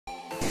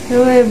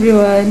Hello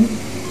everyone,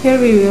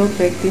 here we will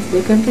practice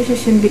the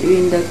conversation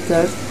between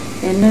doctors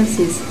and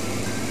nurses.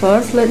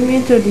 First, let me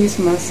introduce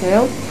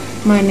myself.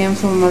 My name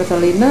is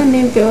Martalina,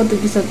 name PO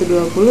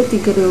 7120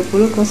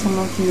 320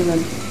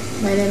 009.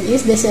 My name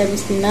is Desi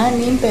Agustina,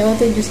 NIM PO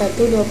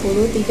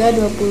 7120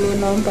 320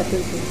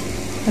 047.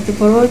 Thank you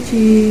for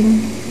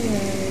watching.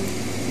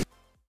 Yay.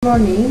 Good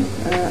morning,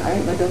 I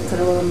am a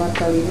Docter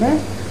Martalina,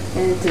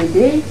 and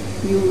today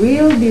you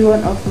will be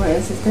one of my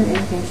assistant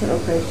in cancer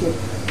operation.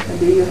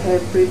 Do you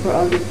have prepare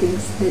all the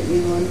things that you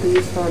want to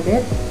use for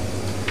that?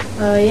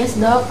 Yes,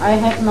 Doc, I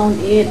have known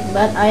it,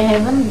 but I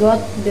haven't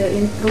got the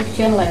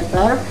instruction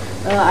letter.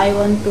 I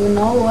want to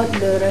know what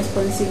the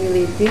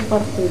responsibility for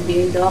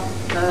today, Doc.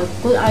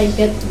 Could I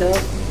get, Doc?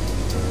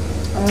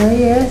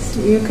 Yes,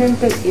 you can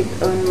take it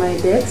on my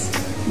desk,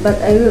 but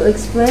I will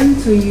explain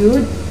to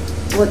you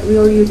what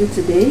will you do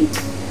today.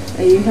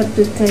 You have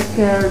to take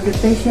care of the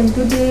patient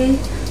today.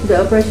 The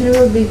operation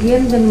will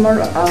begin in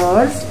more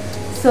hours.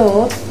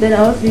 So, 10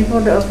 hours before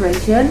the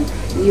operation,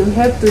 you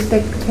have to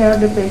take care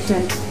of the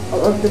patient.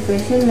 All of the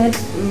patient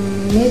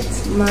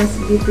needs must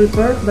be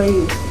prepared by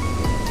you.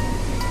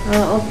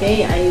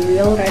 Okay, I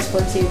will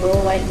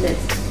responsible with that,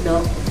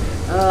 Doc.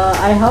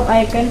 I hope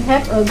I can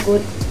have a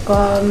good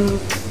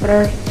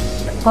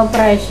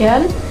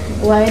cooperation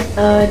with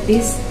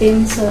these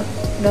teams,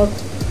 Doc.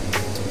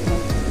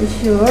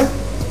 Sure.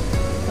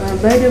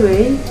 By the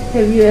way,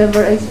 have you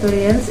ever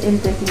experienced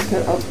in taking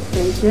care of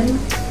patient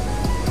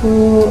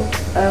who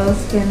has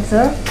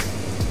cancer?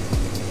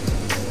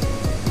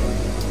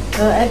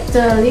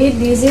 Actually,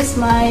 this is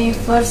my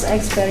first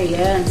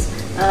experience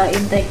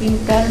in taking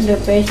care of the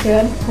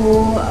patient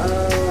who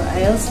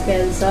has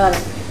cancer.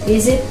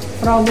 Is it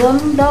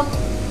problem, Doc?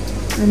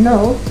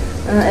 No.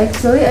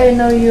 Actually, I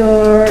know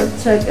your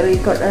track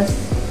record as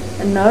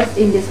a nurse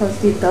in this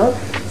hospital,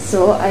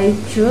 so I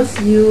choose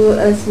you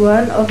as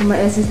one of my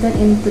assistants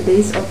in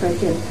today's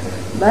operation.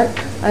 But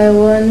I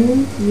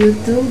want you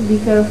to be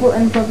careful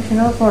and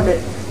professional for that,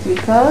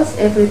 because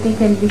everything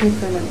can be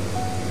different.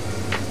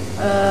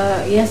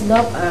 Yes,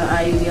 Doc.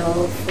 I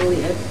will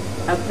fully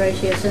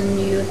appreciate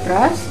your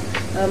trust.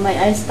 May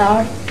I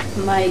start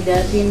my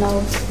duty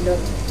now, Doc?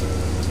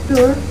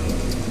 Sure.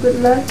 Good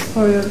luck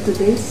for your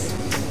today's.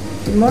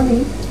 Good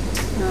morning.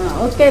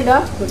 Okay,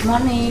 Doc. Good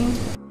morning.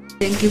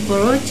 Thank you for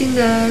watching,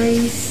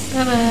 guys.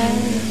 Bye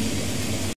bye.